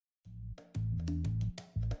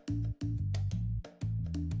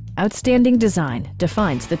Outstanding design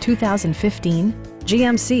defines the 2015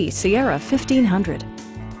 GMC Sierra 1500.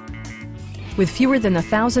 With fewer than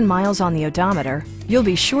 1,000 miles on the odometer, you'll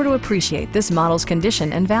be sure to appreciate this model's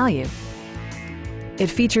condition and value. It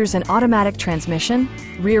features an automatic transmission,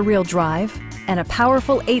 rear-wheel drive, and a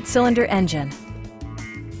powerful 8-cylinder engine.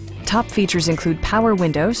 Top features include power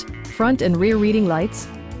windows, front and rear reading lights,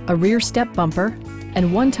 a rear step bumper,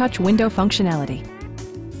 and one-touch window functionality.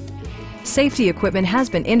 Safety equipment has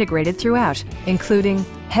been integrated throughout, including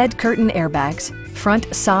head curtain airbags,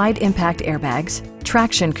 front side impact airbags,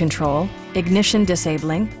 traction control, ignition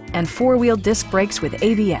disabling, and four-wheel disc brakes with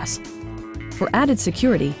ABS. For added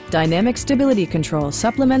security, dynamic stability control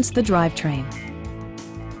supplements the drivetrain.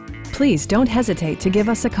 Please don't hesitate to give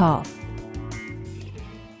us a call.